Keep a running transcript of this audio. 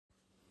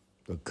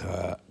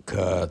The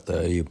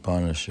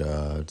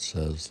Upanishad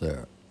says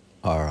there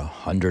are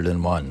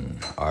 101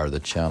 are the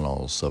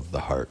channels of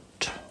the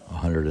heart.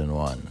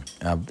 101.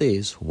 Of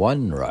these,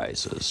 one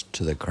rises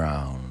to the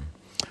crown.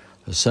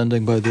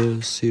 Ascending by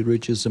this, he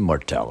reaches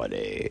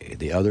immortality.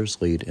 The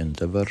others lead in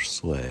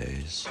diverse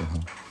ways.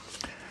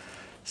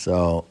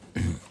 So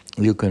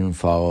you can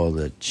follow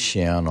the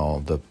channel,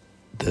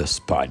 this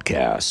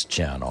podcast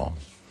channel,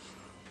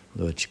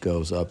 which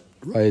goes up,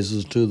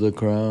 rises to the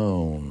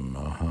crown.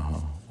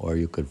 Or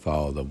you could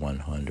follow the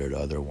 100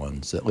 other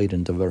ones that lead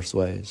in diverse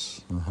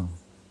ways.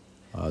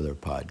 Other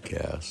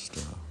podcasts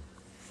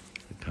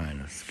that kind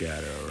of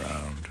scatter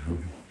around.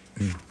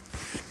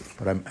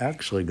 But I'm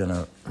actually going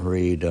to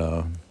read,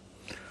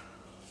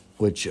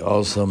 which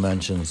also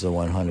mentions the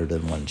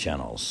 101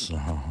 channels.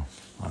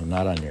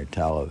 Not on your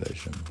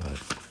television, but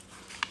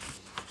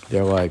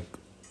they're like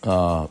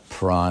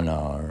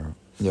prana, or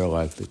they're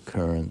like the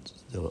currents,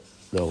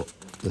 the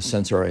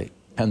sensory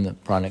and the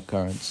pranic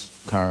currents,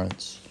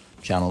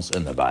 channels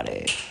in the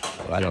body.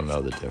 I don't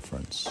know the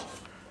difference.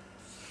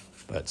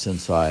 But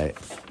since I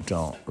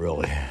don't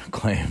really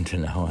claim to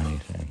know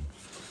anything,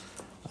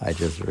 I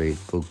just read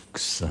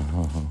books.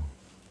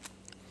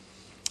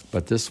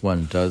 But this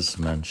one does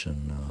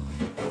mention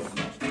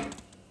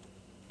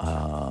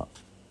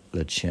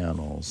the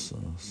channels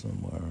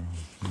somewhere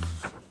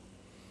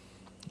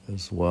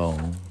as well.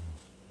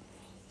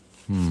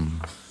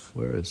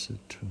 Where is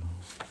it?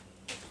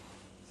 I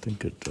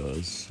think it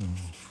does.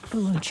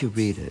 Why don't you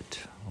read it?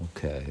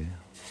 Okay.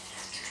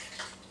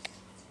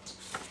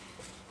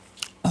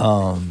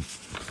 And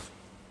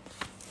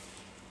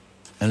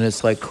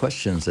it's like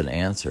questions and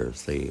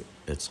answers.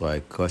 It's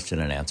like question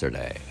and answer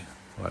day,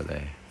 where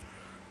they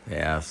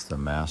ask the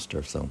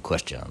master some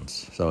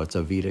questions. So it's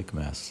a Vedic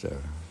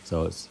master.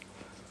 So it's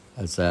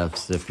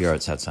as if you're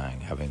at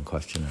satsang, having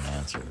question and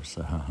answers.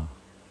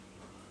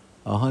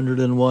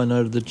 101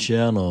 are the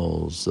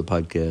channels, the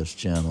podcast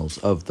channels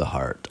of the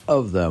heart.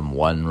 Of them,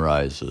 one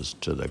rises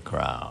to the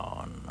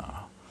crown.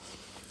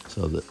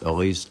 So that at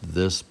least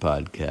this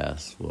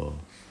podcast will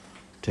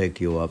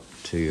take you up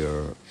to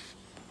your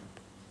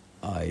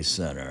eye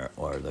center,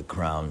 or the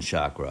crown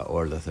chakra,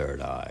 or the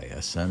third eye.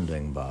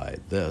 Ascending by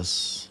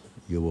this,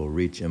 you will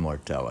reach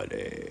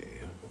immortality.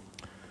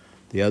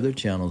 The other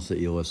channels that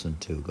you listen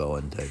to go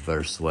in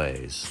diverse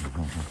ways.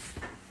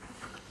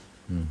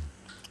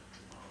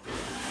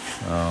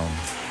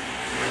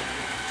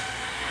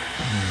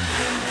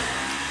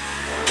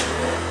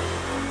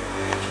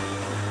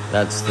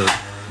 That's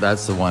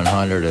the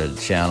 100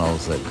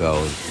 channels that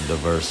go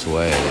diverse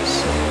ways.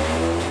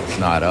 It's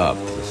not up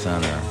the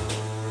center.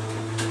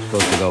 It's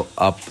supposed to go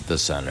up the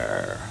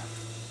center.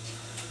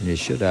 And you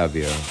should have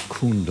your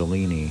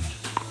kundalini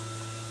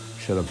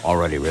should have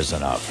already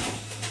risen up.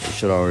 It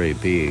should already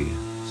be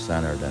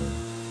centered and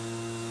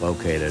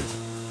located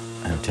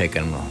and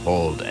taken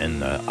hold in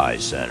the eye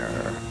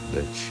center.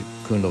 The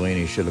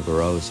kundalini should have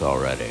arose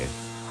already.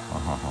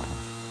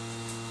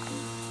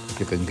 If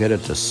you can get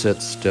it to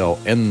sit still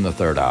in the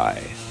third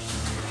eye,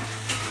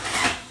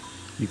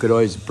 you could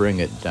always bring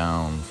it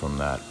down from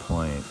that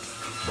point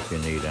if you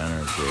need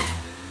energy.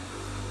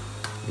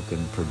 You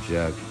can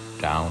project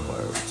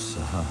downwards.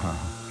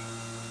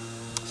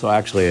 So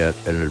actually, an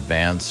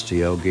advanced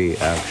yogi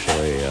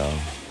actually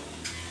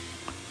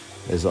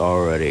is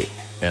already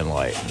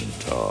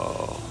enlightened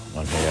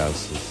when he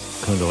has his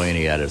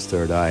kundalini at his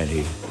third eye, and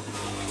he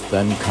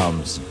then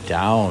comes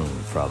down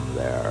from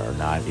there.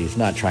 He's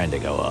not trying to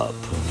go up.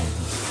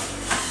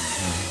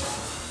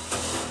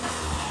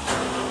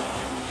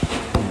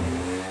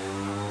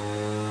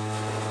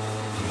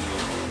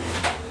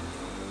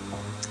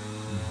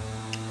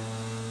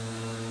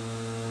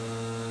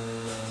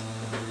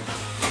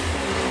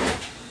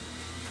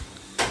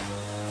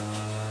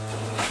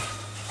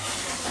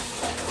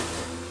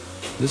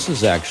 This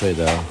is actually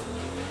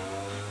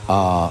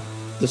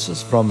this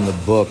is from the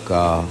book,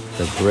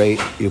 The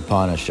Great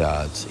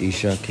Upanishads,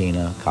 Isha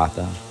Kina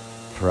Katha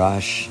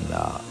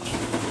Prashna.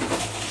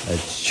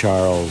 It's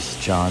Charles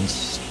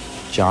Johnston.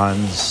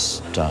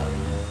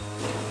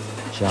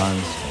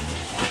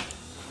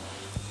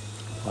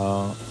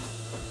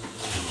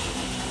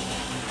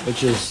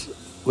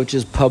 Which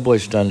is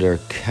published under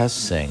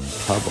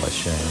Kessinger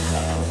Publishing.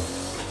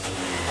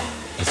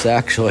 It's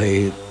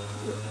actually,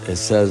 it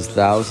says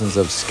thousands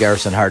of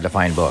scarce and hard to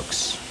find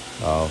books.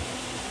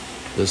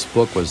 This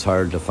book was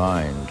hard to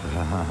find.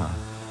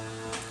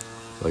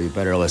 So you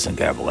better listen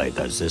carefully,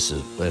 because this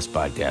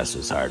podcast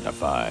is hard to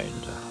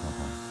find.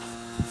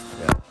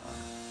 Yeah.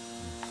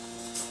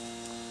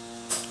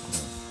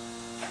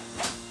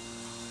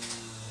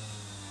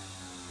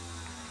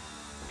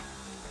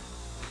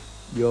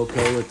 You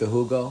okay with the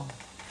hugo?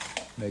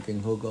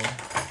 Making hugo?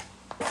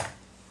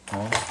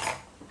 Huh?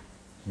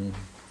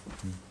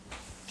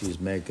 She's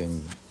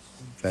making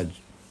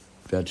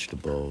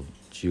vegetable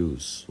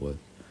juice.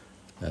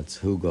 That's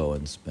jugo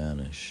in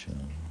Spanish.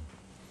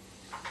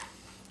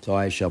 So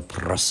I shall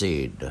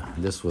proceed.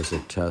 This was a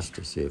test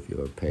to see if you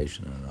were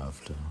patient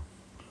enough to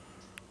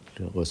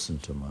listen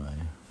to my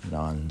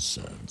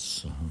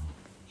nonsense.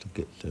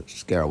 to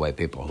scare away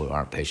people who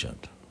aren't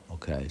patient.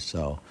 Okay,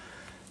 so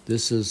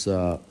this is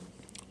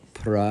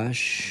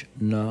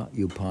Prashna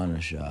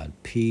Upanishad,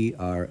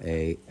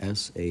 Prashna,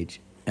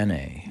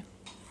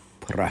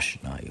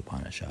 Prashna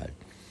Upanishad.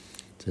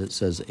 It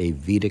says a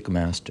Vedic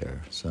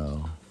master,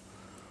 so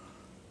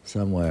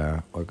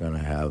somewhere we're going to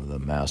have the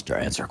master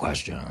answer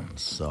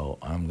questions. So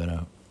I'm going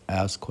to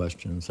ask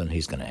questions and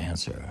he's going to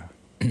answer.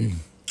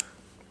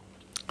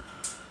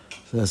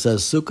 So it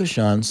says,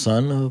 Sukashan,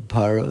 son of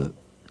Bharadvaja,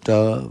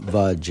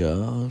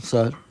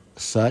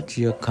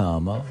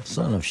 Satyakama,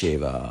 son of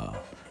Shiva,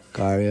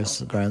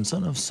 Karya,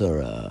 grandson of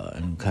Sura,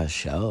 and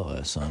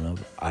Kashal, son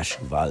of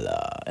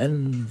Ashvala,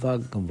 and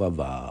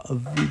Vagbhava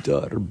of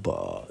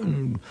Vidarbha,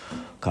 and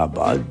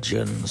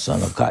Kabajan,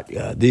 son of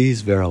Katya.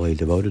 These verily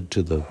devoted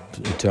to the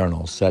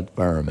eternal, set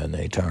firm in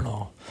the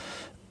eternal,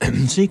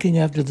 seeking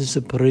after the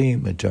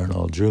supreme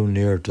eternal, drew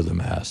near to the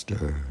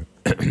master.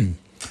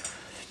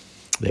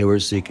 They were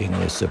seeking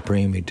the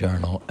supreme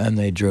eternal, and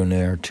they drew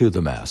near to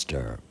the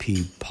master,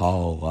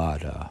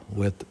 Pipalada,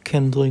 with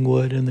kindling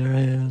wood in their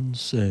hands,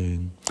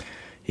 saying,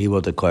 he will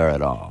declare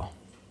it all.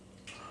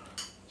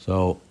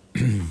 So,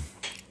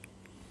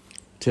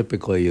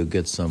 typically you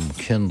get some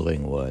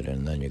kindling wood,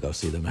 and then you go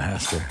see the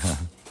master.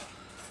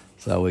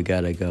 So we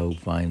got to go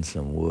find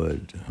some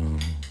wood.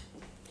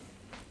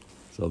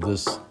 So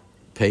this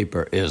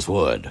paper is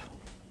wood.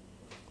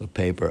 The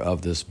paper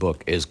of this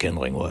book is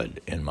kindling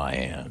wood in my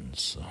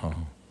hands.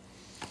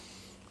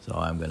 So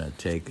I'm going to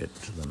take it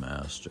to the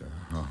master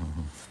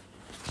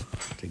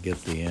to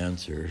get the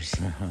answers.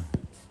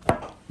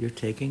 You're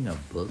taking a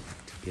book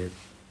to get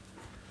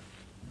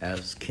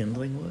as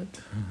kindling wood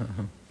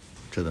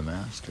to the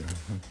master?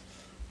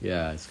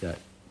 Yeah, it's got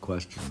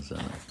questions in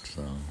it.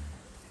 So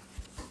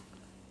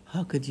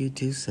how could you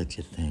do such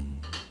a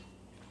thing?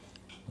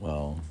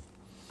 Well,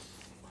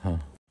 I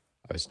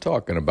was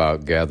talking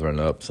about gathering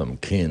up some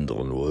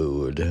kindling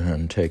wood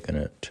and taking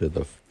it to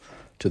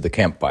the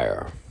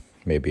campfire.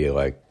 Maybe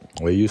like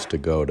we used to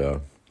go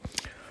to.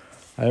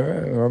 I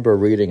remember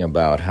reading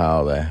about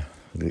how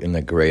in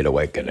the Great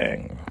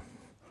Awakening,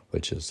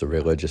 which is the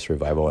religious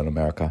revival in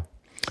America,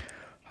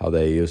 how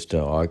they used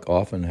to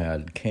often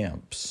had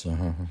camps.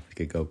 You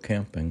could go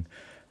camping,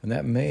 and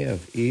that may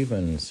have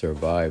even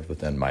survived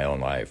within my own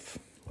life,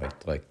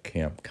 like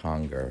Camp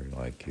Conger.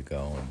 Like you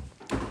go and.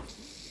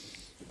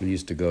 We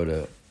used to go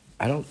to,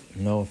 I don't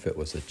know if it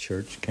was a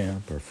church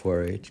camp or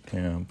 4-H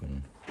camp,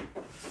 and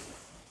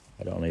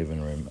I don't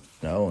even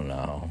know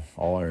now.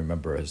 All I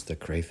remember is the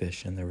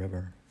crayfish in the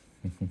river.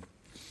 Do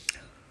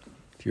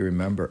you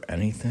remember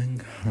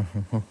anything?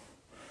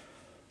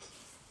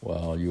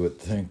 Well, you would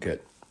think the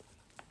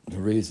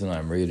reason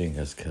I'm reading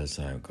is because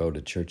I go to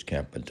church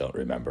camp and don't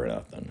remember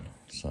nothing.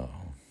 So,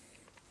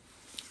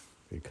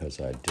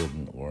 because I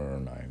didn't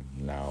learn, I'm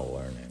now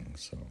learning,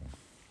 so.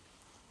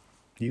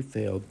 You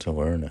failed to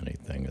learn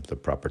anything at the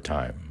proper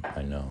time,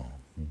 I know.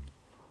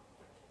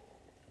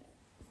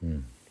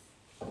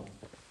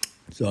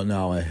 So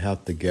now I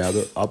have to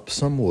gather up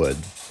some wood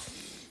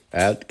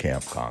at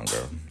Camp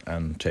Conger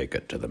and take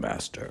it to the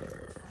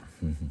master.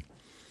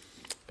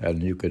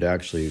 And you could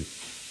actually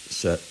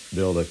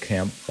build a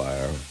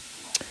campfire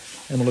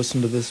and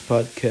listen to this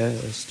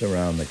podcast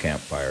around the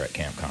campfire at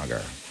Camp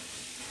Conger.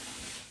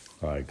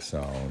 Like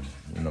so,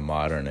 in the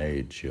modern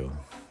age, you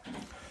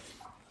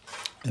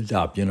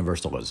adopt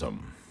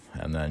universalism,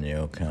 and then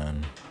you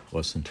can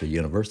listen to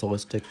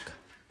universalistic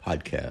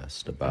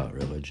podcast about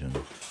religion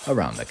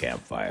around the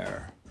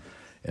campfire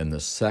in the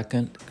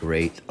Second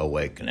Great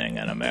Awakening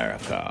in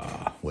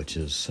America, which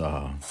is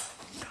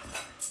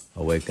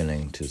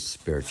awakening to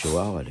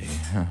spirituality.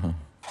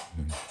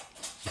 You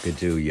could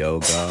do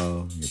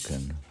yoga, you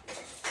can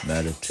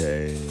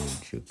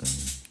meditate, you can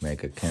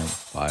make a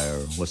campfire,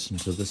 listen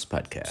to this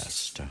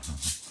podcast.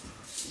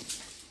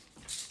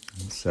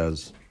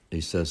 He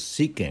says,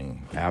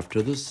 seeking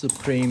after the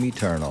supreme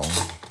eternal,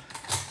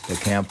 the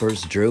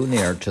campers drew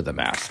near to the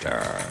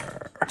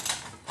master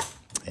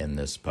in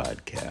this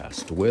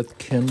podcast with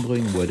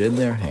kindling wood in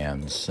their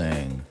hands,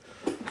 saying,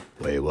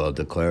 we will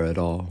declare it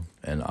all.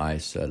 And I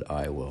said,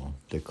 I will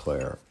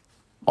declare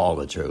all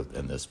the truth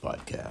in this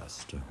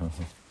podcast.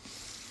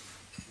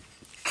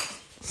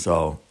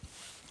 So,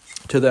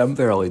 to them,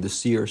 verily, the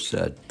seer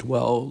said,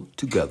 dwell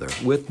together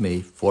with me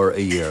for a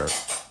year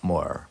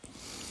more.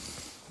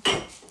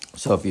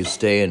 So if you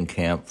stay in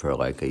camp for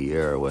like a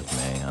year with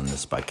me on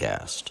this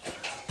podcast,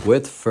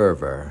 with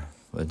fervor,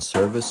 with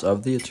service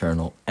of the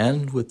eternal,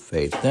 and with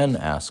faith, then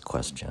ask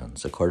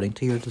questions according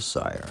to your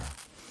desire.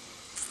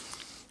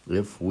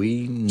 If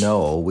we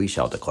know, we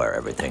shall declare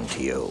everything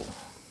to you.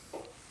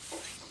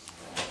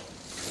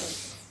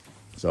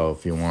 So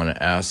if you want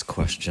to ask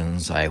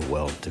questions, I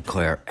will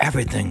declare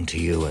everything to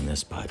you in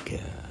this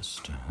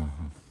podcast.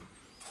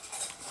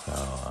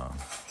 So,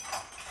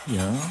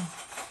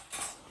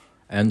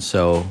 And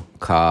so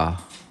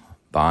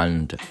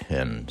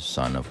Bandhin,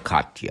 son of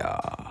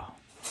Katya,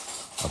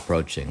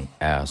 approaching,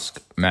 asked,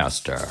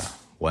 Master,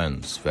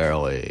 whence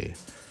verily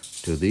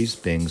do these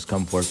beings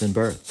come forth in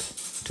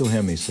birth? To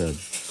him he said,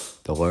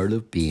 the Lord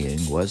of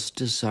Being was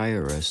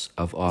desirous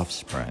of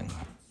offspring.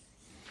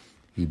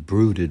 He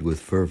brooded with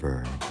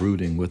fervor.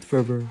 Brooding with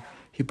fervor,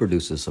 he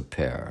produces a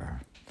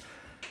pair.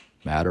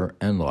 Matter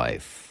and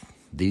life,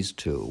 these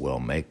two will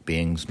make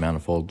beings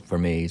manifold for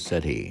me,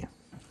 said he.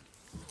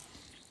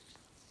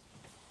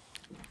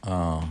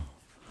 So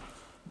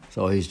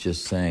he's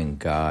just saying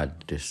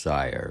God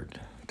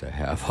desired to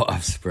have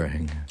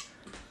offspring.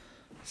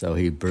 So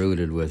he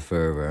brooded with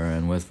fervor,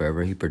 and with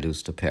fervor he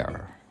produced a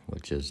pair,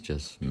 which is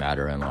just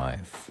matter and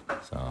life.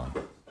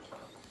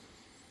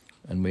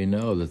 And we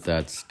know that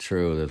that's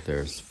true, that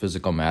there's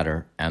physical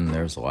matter and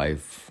there's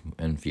life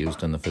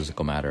infused in the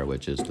physical matter,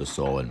 which is the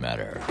soul and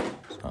matter.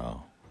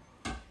 So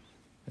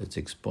it's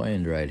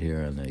explained right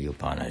here in the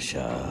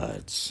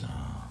Upanishads.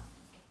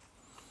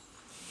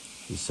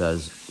 He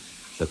says,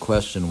 the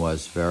question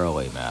was,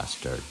 verily,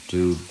 Master,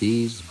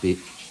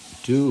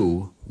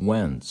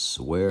 whence,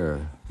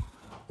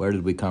 where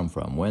did we come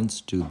from?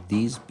 Whence do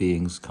these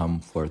beings come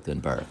forth in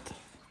birth?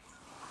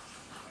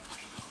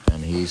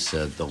 And he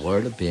said, the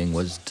Lord of Being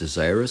was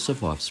desirous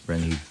of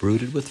offspring. He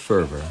brooded with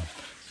fervor.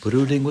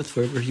 Brooding with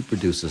fervor, he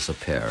produces a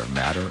pair,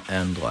 matter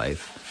and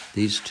life.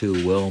 These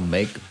two will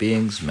make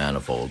beings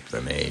manifold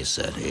for me,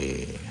 said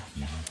he.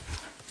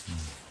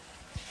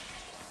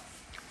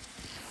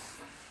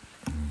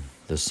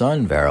 The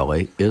sun,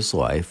 verily, is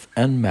life,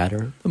 and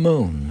matter, the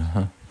moon.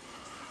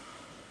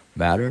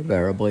 Matter,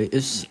 verily,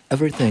 is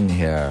everything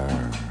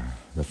here,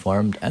 the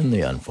formed and the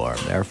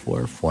unformed.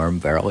 Therefore, form,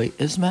 verily,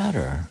 is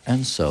matter.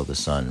 And so the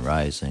sun,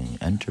 rising,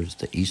 enters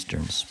the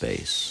eastern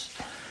space,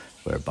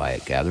 whereby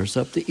it gathers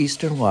up the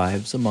eastern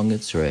lives among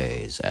its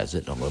rays, as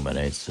it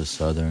illuminates the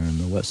southern,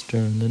 the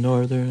western, the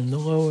northern, the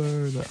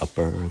lower, the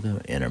upper,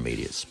 the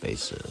intermediate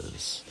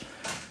spaces.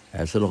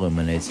 As it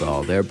illuminates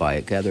all, thereby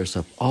it gathers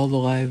up all the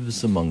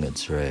lives among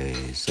its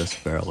rays. Thus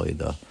verily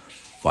the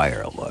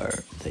fire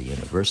alert, the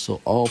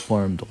universal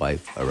all-formed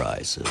life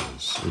arises.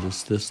 It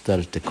is this that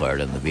is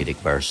declared in the Vedic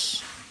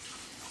verse.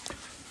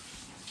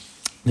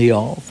 The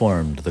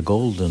all-formed, the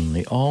golden,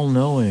 the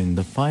all-knowing,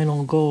 the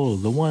final goal,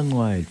 the one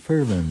light,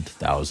 fervent,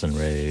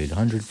 thousand-rayed,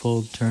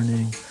 hundredfold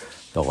turning,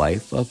 the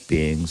life of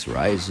beings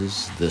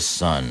rises the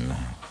sun.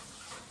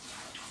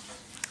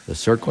 The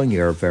circling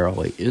year,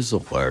 verily, is a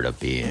Lord of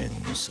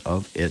beings.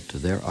 Of it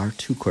there are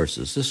two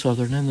courses, the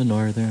southern and the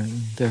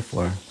northern.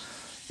 Therefore,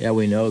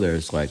 we know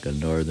there's like a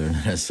northern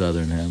and a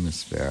southern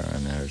hemisphere,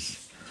 and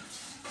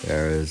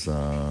there is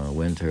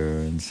winter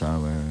and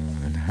summer,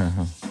 and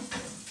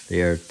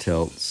the earth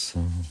tilts.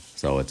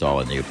 So it's all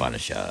in the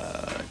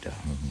Upanishad.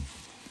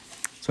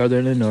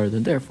 Southern and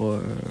northern,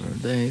 therefore,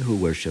 they who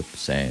worship,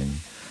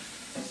 saying,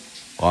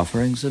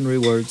 offerings and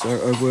rewards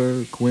are a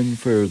work win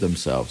for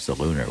themselves the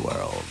lunar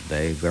world.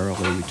 They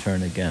verily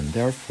return again.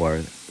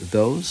 Therefore,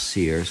 those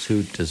seers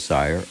who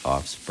desire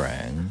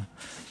offspring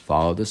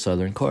follow the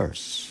southern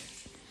course.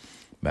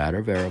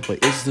 Matter, verily,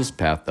 is this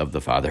path of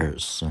the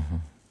fathers.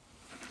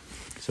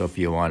 So if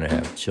you want to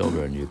have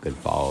children, you could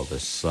follow the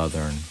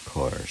southern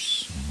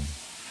course.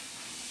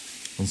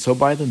 And so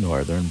by the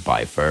northern,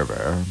 by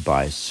fervor,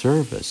 by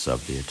service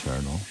of the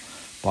eternal,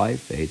 by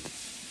faith,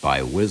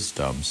 by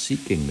wisdom,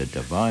 seeking the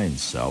divine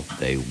self,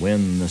 they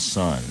win the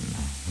sun.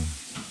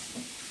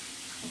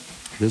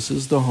 This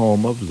is the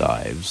home of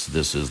lives.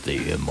 This is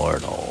the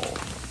immortal,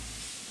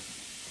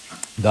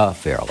 the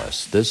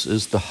fearless. This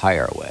is the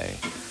higher way.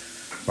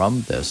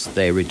 From this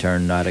they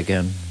return not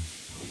again.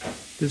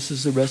 This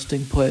is the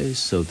resting place,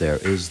 so there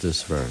is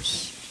this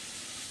verse.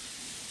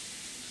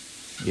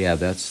 Yeah,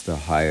 that's the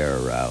higher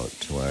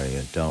route where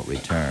you don't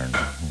return.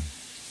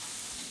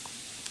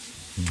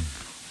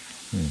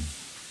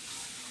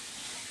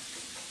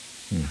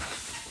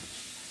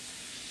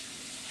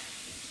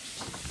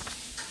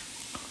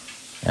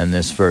 And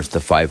this verse, the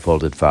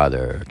five-folded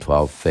Father,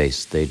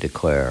 12-faced, they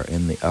declare,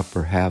 in the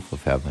upper half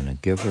of heaven, a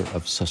giver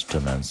of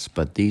sustenance,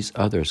 but these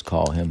others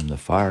call him the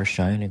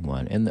far-shining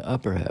one, in the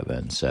upper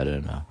heaven, set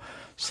in a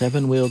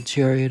seven-wheeled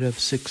chariot of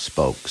 6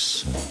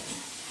 spokes.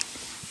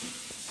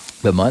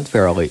 The month,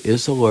 verily,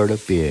 is the Lord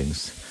of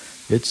beings.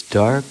 Its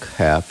dark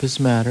half is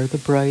matter, the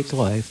bright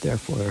life.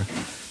 Therefore,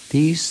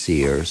 these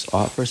seers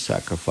offer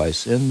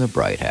sacrifice in the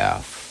bright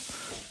half,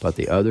 but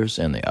the others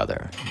in the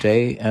other.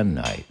 Day and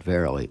night,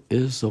 verily,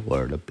 is the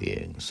Lord of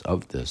beings.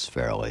 Of this,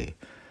 verily,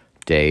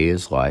 day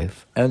is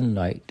life, and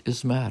night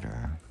is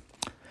matter.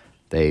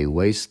 They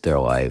waste their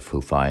life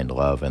who find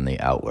love in the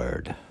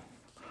outward,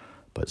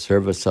 but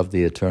service of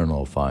the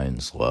eternal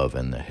finds love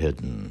in the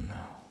hidden.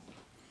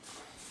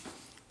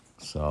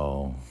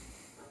 So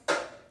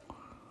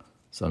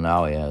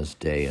now he has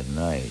day and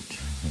night.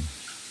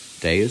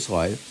 Day is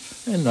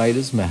life, and night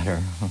is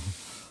matter.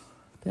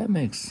 That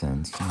makes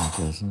sense,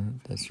 doesn't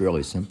it? That's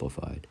really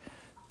simplified.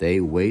 They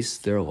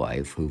waste their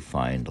life who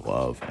find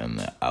love in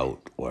the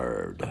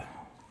outward.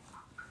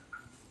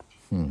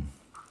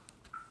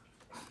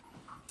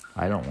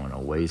 I don't want to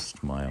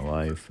waste my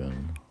life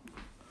in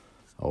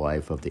a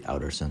life of the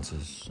outer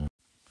senses.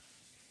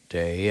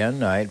 Day and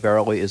night,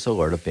 verily, is the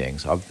Lord of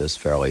beings. Of this,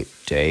 verily,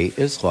 day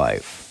is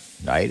life,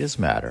 night is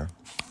matter.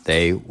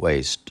 They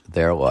waste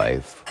their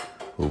life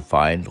who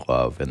find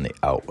love in the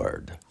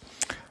outward,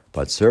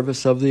 but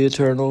service of the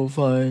eternal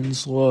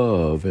finds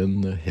love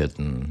in the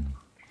hidden.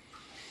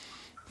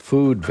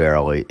 Food,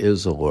 verily,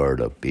 is a lord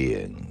of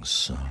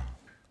beings.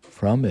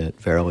 From it,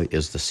 verily,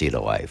 is the seed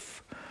of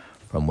life,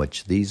 from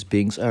which these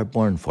beings are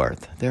born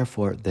forth.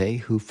 Therefore, they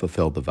who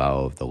fulfill the vow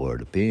of the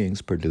Lord of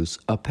beings produce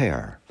a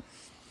pair.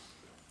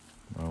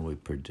 Well, we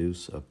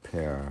produce a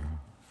pair.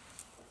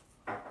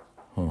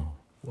 Well,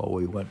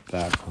 we went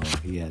back when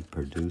he had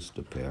produced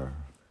a pair.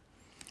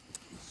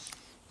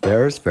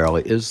 Theirs,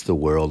 verily, is the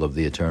world of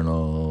the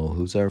eternal,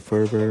 whose are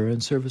fervor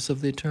and service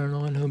of the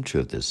eternal, in whom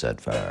truth is set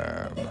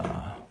firm.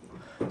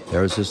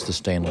 Theirs is the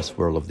stainless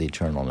world of the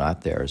eternal,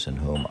 not theirs, in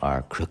whom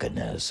are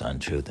crookedness,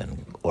 untruth,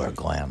 or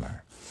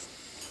glamour.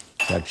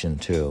 Section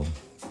 2.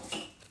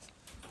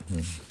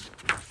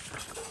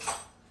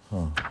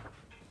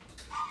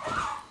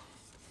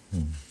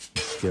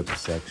 Skip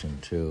section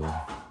 2.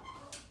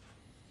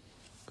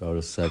 Go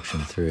to section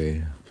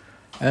 3.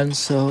 And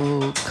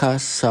so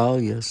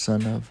Kausalya,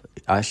 son of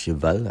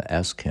Ashivala,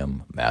 asked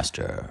him,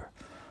 Master,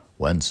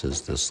 whence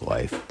is this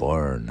life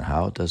born?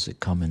 How does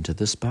it come into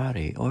this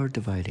body, or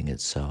dividing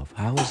itself?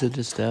 How is it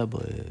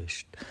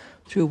established?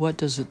 Through what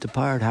does it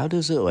depart? How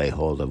does it lay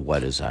hold of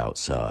what is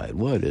outside?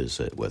 What is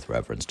it with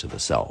reference to the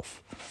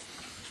self?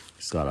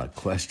 He's got a lot of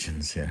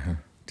questions here.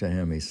 To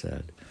him he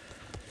said,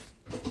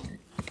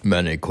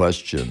 Many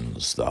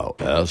questions thou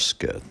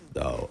askest,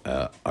 thou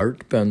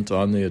art bent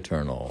on the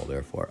eternal,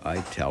 therefore I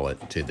tell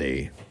it to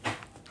thee.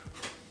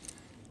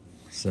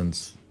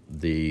 Since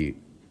the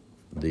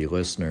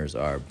listeners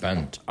are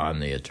bent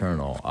on the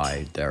eternal,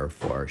 I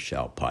therefore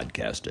shall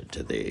podcast it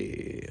to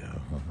thee.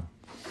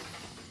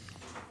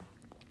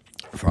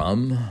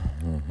 From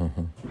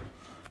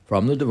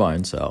the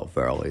divine self,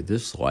 verily,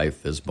 this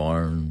life is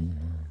born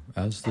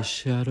as the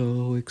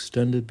shadow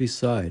extended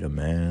beside a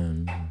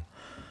man.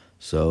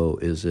 So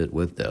is it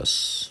with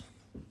this.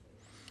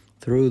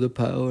 Through the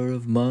power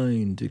of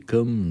mind it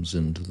comes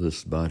into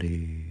this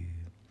body.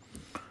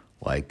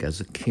 Like as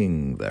a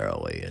king,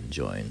 verily,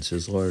 enjoins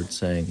his lord,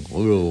 saying,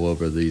 Rule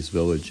over these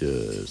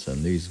villages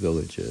and these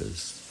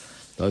villages.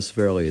 Thus,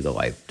 verily, the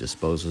life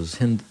disposes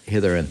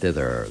hither and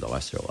thither the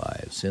lesser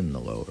lives in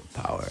the lower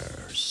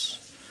powers.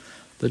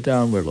 The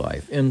downward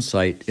life, in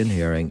sight, in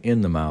hearing,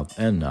 in the mouth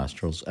and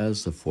nostrils,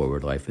 as the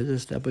forward life has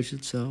established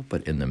itself,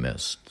 but in the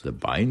midst, the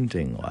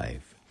binding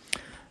life.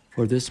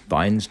 For this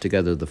binds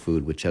together the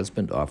food which has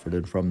been offered,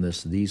 and from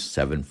this these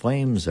 7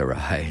 flames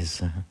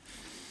arise.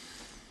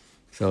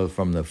 So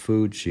from the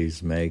food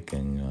she's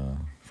making,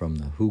 from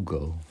the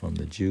jugo, from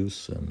the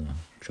juice and the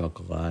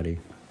chocolate,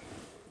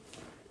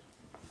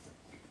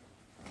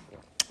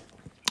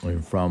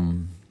 and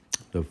from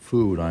the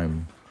food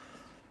I'm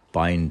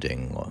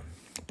binding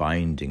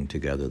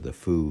together the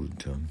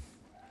food,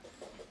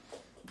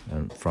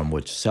 and from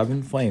which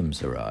 7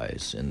 flames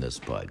arise in this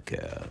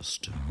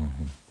podcast.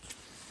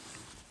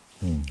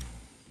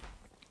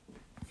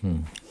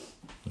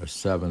 There's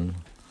 7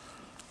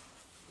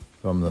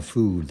 from the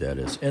food, that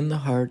is. In the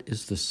heart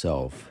is the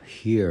self.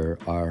 Here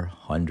are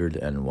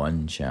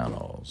 101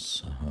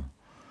 channels.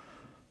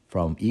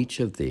 From each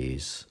of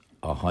these,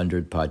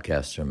 100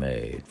 podcasts are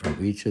made.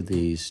 From each of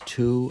these,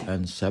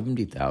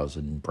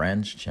 270,000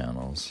 branch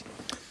channels.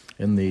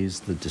 In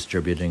these, the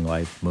distributing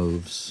life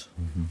moves.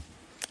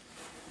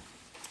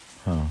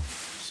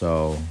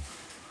 So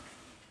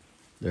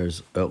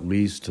there's at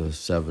least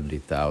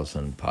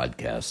 70,000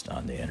 podcasts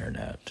on the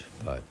internet,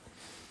 but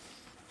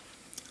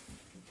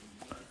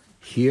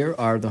here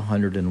are the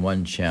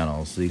 101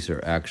 channels. These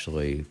are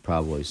actually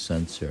probably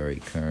sensory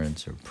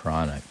currents or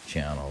pranic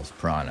channels,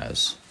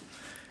 pranas.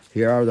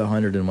 Here are the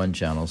 101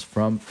 channels.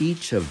 From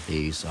each of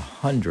these,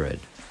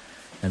 100,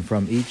 and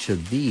from each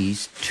of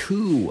these,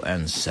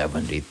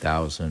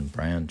 270,000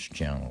 branch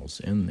channels.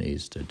 In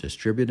these, the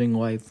distributing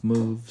life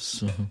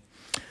moves,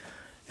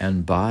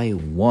 and by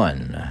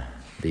one,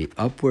 the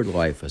upward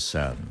life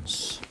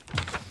ascends.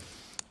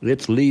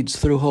 It leads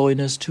through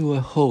holiness to a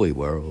holy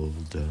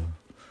world,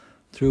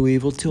 through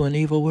evil to an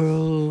evil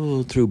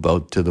world, through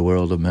both to the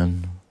world of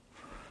men.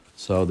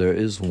 So there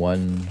is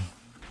one,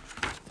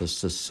 the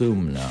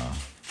Sasumna.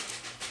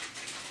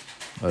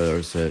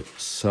 There's a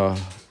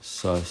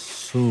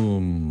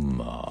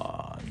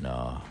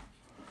Sasumana.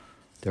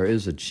 There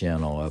is a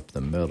channel up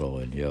the middle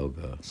in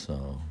yoga,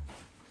 so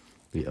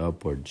the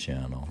upward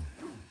channel.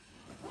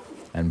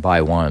 And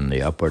by one,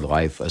 the upward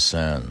life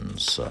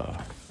ascends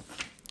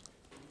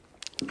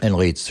and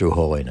leads through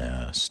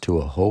holiness to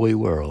a holy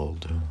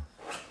world.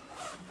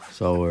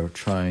 So we're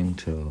trying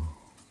to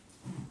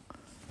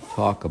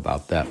talk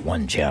about that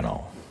one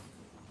channel,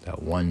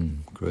 that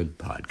one good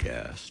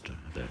podcast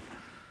that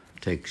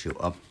takes you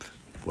up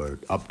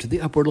to the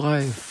upward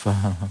life.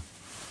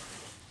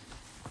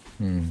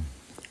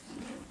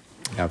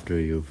 After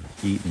you've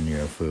eaten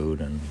your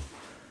food. And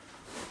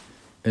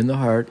in the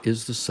heart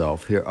is the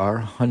self. Here are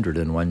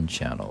 101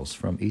 channels.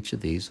 From each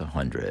of these,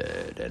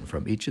 100. And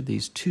from each of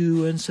these,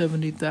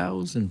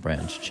 270,000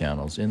 branch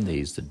channels. In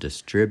these, the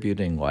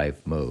distributing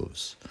life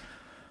moves.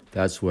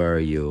 That's where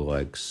you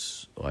like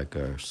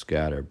are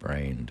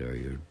scatterbrained, or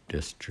you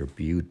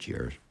distribute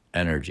your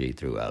energy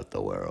throughout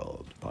the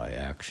world by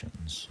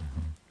actions.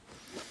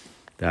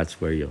 That's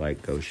where you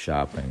like go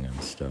shopping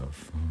and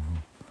stuff.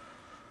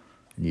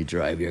 And you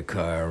drive your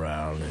car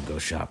around and go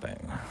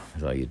shopping.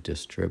 So you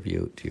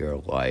distribute your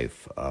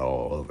life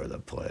all over the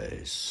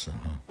place.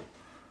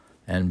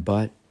 And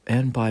by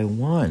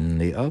one,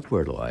 the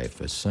upward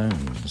life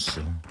ascends.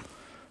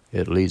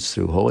 It leads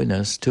through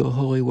holiness to a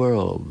holy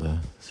world,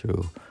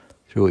 through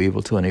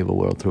evil to an evil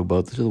world, through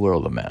both to the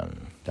world of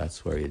men.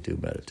 That's where you do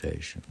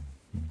meditation.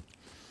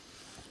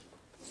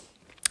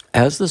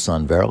 As the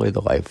sun, verily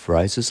the life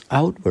rises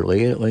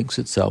outwardly, it links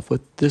itself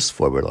with this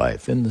forward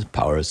life. In the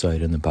power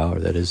side, and the power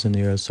that is in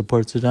the earth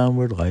supports the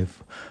downward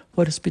life.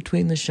 What is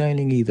between the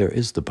shining ether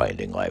is the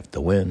binding life.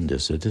 The wind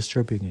is the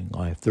distributing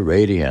life. The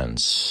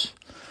radiance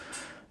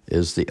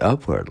is the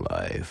upward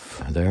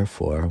life.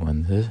 Therefore,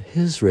 when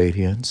his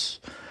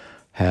radiance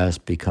has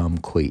become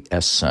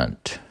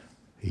quiescent,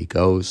 he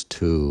goes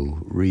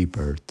to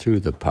rebirth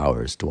through the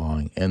powers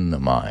dwelling in the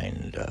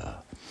mind.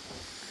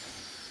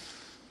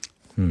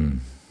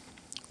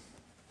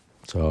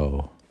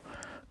 So,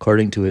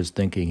 according to his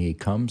thinking, he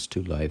comes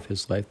to life.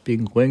 His life,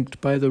 being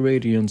linked by the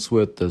radiance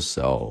with the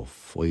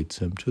self, leads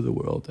him to the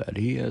world that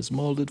he has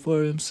molded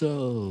for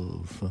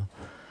himself.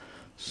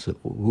 So,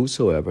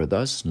 whosoever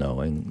thus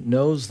knowing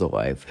knows the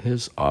life,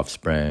 his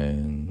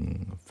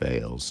offspring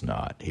fails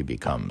not. He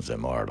becomes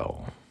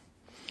immortal.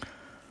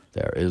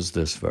 There is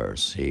this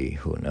verse: he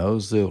who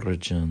knows the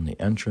origin, the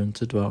entrance,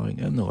 the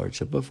dwelling, and the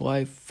lordship of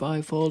life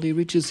fivefold, he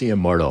reaches the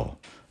immortal.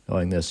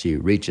 Knowing this, he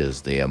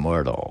reaches the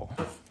immortal.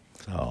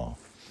 So,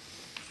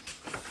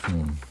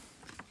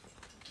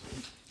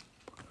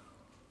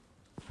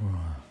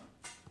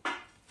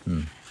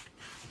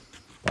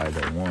 by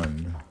the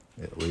one,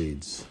 it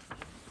leads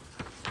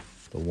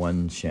the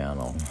one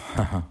channel,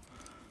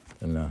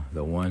 and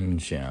the one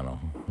channel.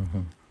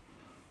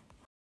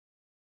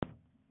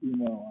 You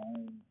know,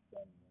 I'm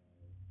from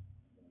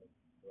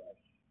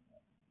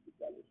Prashna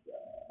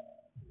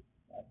Upanishad.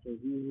 So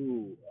he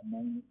who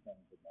among the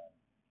sons of men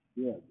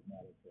should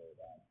meditate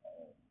on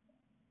home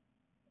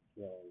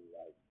until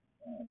like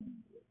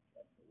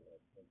that's the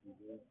word. Can you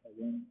do it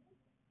again?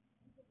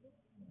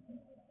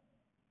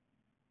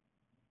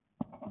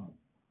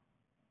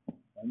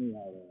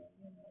 Anyhow,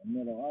 in the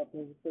middle, all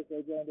participants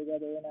are joined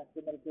together in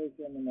active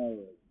meditation, and there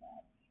is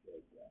not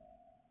should.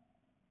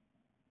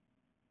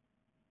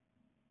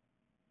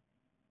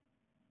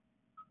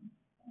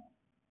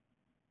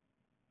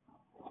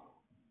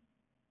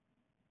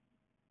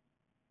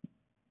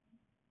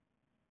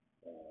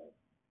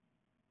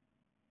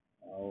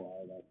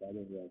 That's out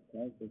of your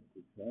practice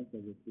because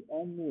of the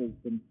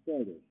unwisdom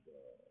status.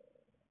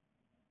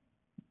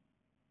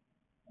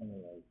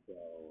 Anyway, so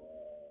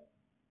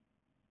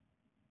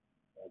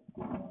that's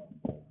the one.